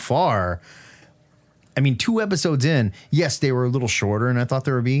so far, I mean, 2 episodes in, yes, they were a little shorter than I thought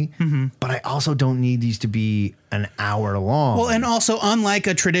they would be, but I also don't need these to be an hour long. Well, and also unlike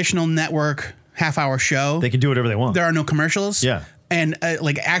a traditional network half-hour show, they can do whatever they want. There are no commercials. Yeah. And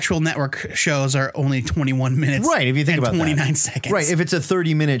like actual network shows are only 21 minutes. Right, if you think about 29 seconds. Right, if it's a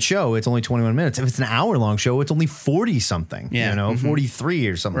 30-minute show, it's only 21 minutes. If it's an hour-long show, it's only 40-something. Yeah. You know, 43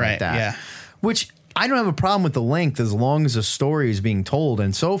 or something like that. Yeah. Which I don't have a problem with the length as long as the story is being told.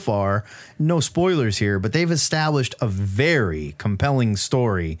 And so far, no spoilers here, but they've established a very compelling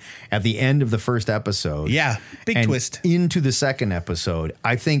story at the end of the first episode. Yeah, big and twist. Into the second episode.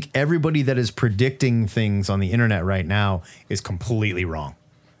 I think everybody that is predicting things on the internet right now is completely wrong.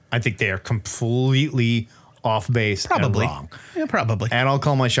 I think they are completely off base Probably. and wrong. Yeah, probably. And I'll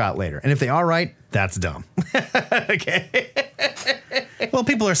call my shot later. And if they are right, that's dumb. Okay. Well,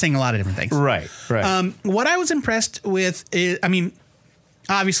 people are saying a lot of different things. Right. What I was impressed with is, I mean,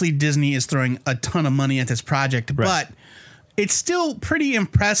 obviously Disney is throwing a ton of money at this project, but it's still pretty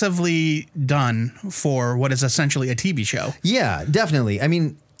impressively done for what is essentially a TV show. Yeah, definitely. I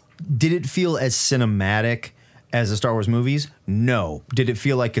mean, did it feel as cinematic as the Star Wars movies? No. Did it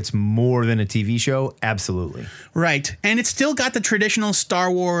feel like it's more than a TV show? Absolutely. Right. And it's still got the traditional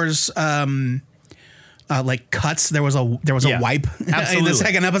Star Wars like cuts. There was a wipe in the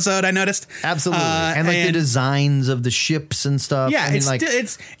second episode, I noticed. Absolutely. And like the designs of the ships and stuff. Yeah, I mean,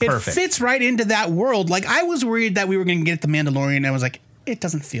 it fits right into that world. Like I was worried that we were going to get The Mandalorian, and I was like, it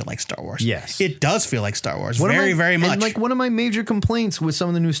doesn't feel like Star Wars. Yes. It does feel like Star Wars. Very much. And like one of my major complaints with some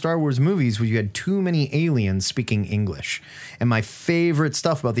of the new Star Wars movies was you had too many aliens speaking English. And my favorite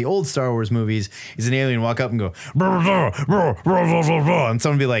stuff about the old Star Wars movies is an alien walk up and go, blah, blah, blah, blah, blah, blah, blah, and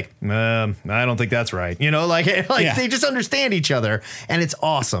someone be like, I don't think that's right. You know, they just understand each other, and it's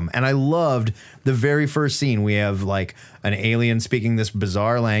awesome. And I loved the very first scene. We have like an alien speaking this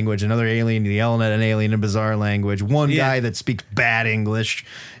bizarre language, another alien yelling at an alien in bizarre language, one guy that speaks bad English,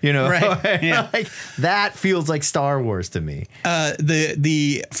 you know, like that feels like Star Wars to me.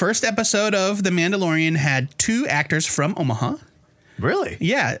 The first episode of The Mandalorian had 2 actors from Omaha. Really?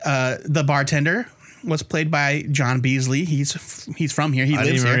 Yeah. The bartender was played by John Beasley. He's from here. He lives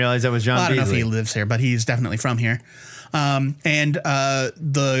here. I didn't even realize that was John Beasley. I don't know if he lives here, but he's definitely from here. And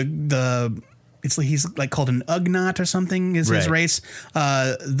he's like called an Ugnaught or something is his race.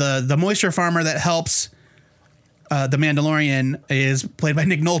 The moisture farmer that helps the Mandalorian is played by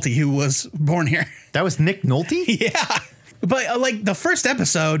Nick Nolte, who was born here. That was Nick Nolte? Yeah. But like the first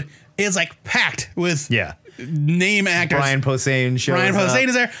episode is like packed with name actors. Brian Posehn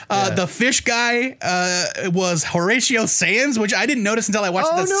is there. The fish guy was Horatio Sands, which I didn't notice until I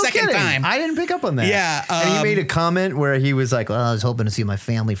watched the second time. I didn't pick up on that. Yeah. And he made a comment where he was like, well, I was hoping to see my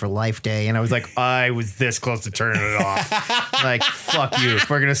family for Life Day. And I was like, I was this close to turning it off. Like, fuck you.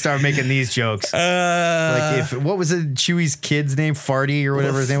 We're going to start making these jokes. What was it? Chewie's kid's name? Farty or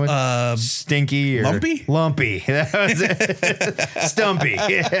whatever his name was? Stinky or Lumpy? Lumpy. That was it. Stumpy.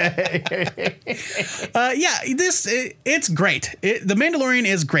 It's great. The Mandalorian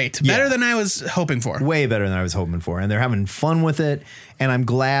is great. Better than I was hoping for. Way better than I was hoping for. And they're having fun with it. And I'm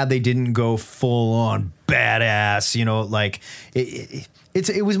glad they didn't go full on badass, you know, like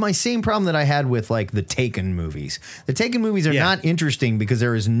it was my same problem that I had with like the Taken movies. The Taken movies are not interesting because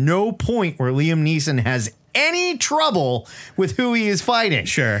there is no point where Liam Neeson has any trouble with who he is fighting.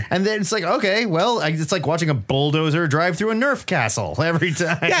 Sure. And then it's like, okay, well, it's like watching a bulldozer drive through a Nerf castle every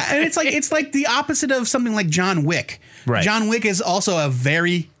time. Yeah, and it's like the opposite of something like John Wick. Right. John Wick is also a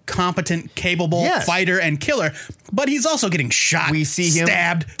very competent, capable fighter and killer, but he's also getting shot. We see him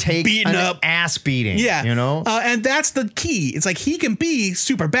stabbed, take beaten an up, ass beating. Yeah, you know, and that's the key. It's like he can be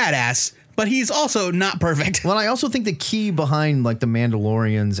super badass, but he's also not perfect. Well, I also think the key behind like the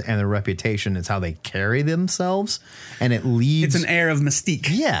Mandalorians and their reputation is how they carry themselves, and it leads. It's an air of mystique.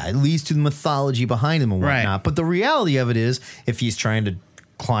 Yeah, it leads to the mythology behind them and whatnot. Right. But the reality of it is, if he's trying to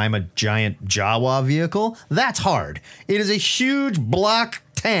climb a giant Jawa vehicle, that's hard. It is a huge block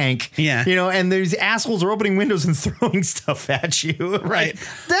tank, you know, and these assholes are opening windows and throwing stuff at you. Right.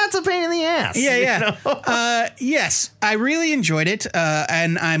 That's a pain in the ass. Yeah. Yes, I really enjoyed it,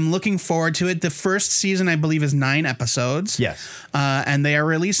 and I'm looking forward to it. The first season, I believe, is 9 episodes. Yes. And they are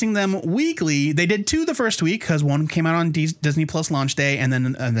releasing them weekly. They did 2 the first week because one came out on Disney Plus launch day, and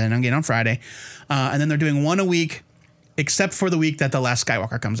then again on Friday. And then they're doing 1 a week, except for the week that The Last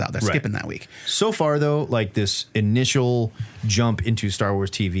Skywalker comes out. They're skipping that week. So far, though, like this initial jump into Star Wars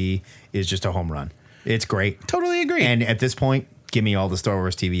TV is just a home run. It's great. Totally agree. And at this point, give me all the Star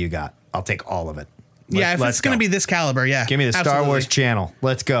Wars TV you got. I'll take all of it. If it's going to be this caliber, yeah. Give me the Star Wars channel.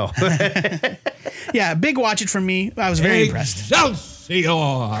 Let's go. Yeah, big watch it from me. I was very impressed. Excelsior!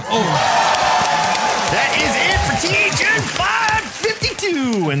 That is it for THN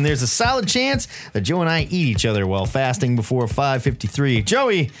 552. And there's a solid chance that Joe and I eat each other while fasting before 553.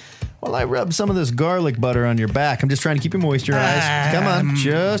 Joey, while I rub some of this garlic butter on your back, I'm just trying to keep you moisturized. Come on,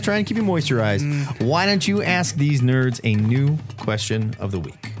 just trying to keep you moisturized. Why don't you ask these nerds a new question of the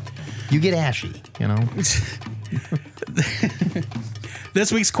week? You get ashy, you know?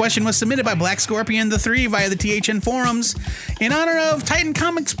 This week's question was submitted by Black Scorpion the 3 via the THN forums. In honor of Titan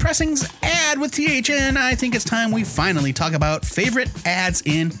Comics Pressing's ad with THN, I think it's time we finally talk about favorite ads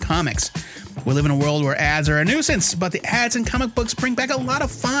in comics. We live in a world where ads are a nuisance, but the ads in comic books bring back a lot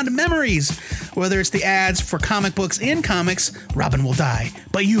of fond memories. Whether it's the ads for comic books in comics, Robin will die,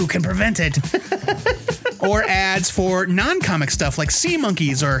 but you can prevent it. Or ads for non-comic stuff like Sea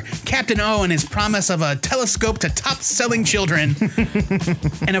Monkeys or Captain O and his promise of a telescope to top-selling children.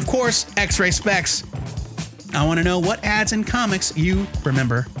 And of course, X-Ray Specs. I want to know what ads in comics you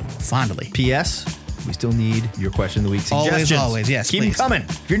remember fondly. P.S. We still need your question of the week suggestions. Always, yes, Keep please. them coming.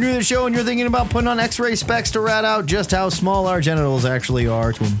 If you're new to the show and you're thinking about putting on X-ray specs to rat out just how small our genitals actually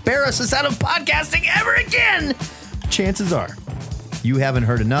are to embarrass us out of podcasting ever again, chances are you haven't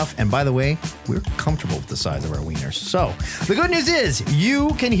heard enough. And by the way, we're comfortable with the size of our wieners. So the good news is you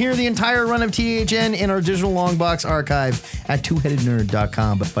can hear the entire run of THN in our digital long box archive at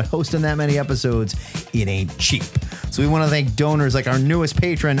twoheadednerd.com. But by hosting that many episodes, it ain't cheap. So we want to thank donors like our newest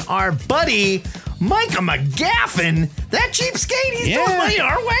patron, our buddy, Micah McGaffin. That cheapskate, he's throwing money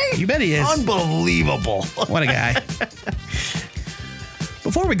our way. You bet he is. Unbelievable. What a guy.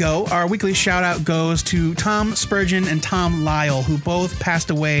 Before we go, our weekly shout out goes to Tom Spurgeon and Tom Lyle, who both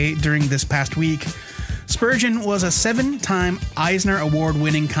passed away during this past week. Spurgeon was a 7-time Eisner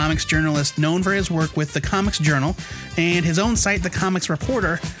Award-winning comics journalist known for his work with the Comics Journal and his own site, The Comics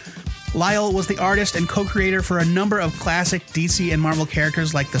Reporter. Lyle was the artist and co-creator for a number of classic DC and Marvel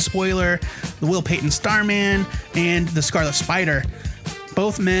characters like the Spoiler, the Will Payton Starman, and the Scarlet Spider.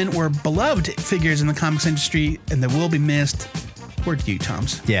 Both men were beloved figures in the comics industry, and they will be missed. Word to you,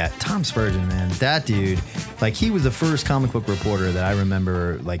 Toms. Yeah, Tom Spurgeon, man. That dude, like, he was the first comic book reporter that I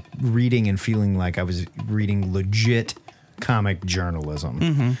remember, like, reading and feeling like I was reading legit comic journalism.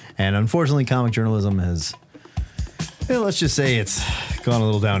 Mm-hmm. And unfortunately, comic journalism has, let's just say it's gone a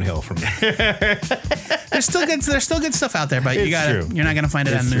little downhill from there. There's still good stuff out there, but you're not gonna find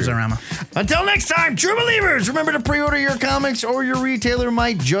it on Newsarama. Until next time, true believers, remember to pre-order your comics, or your retailer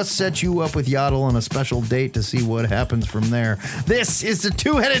might just set you up with Yaddle on a special date to see what happens from there. This is the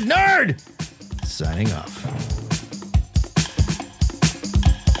Two-Headed Nerd signing off.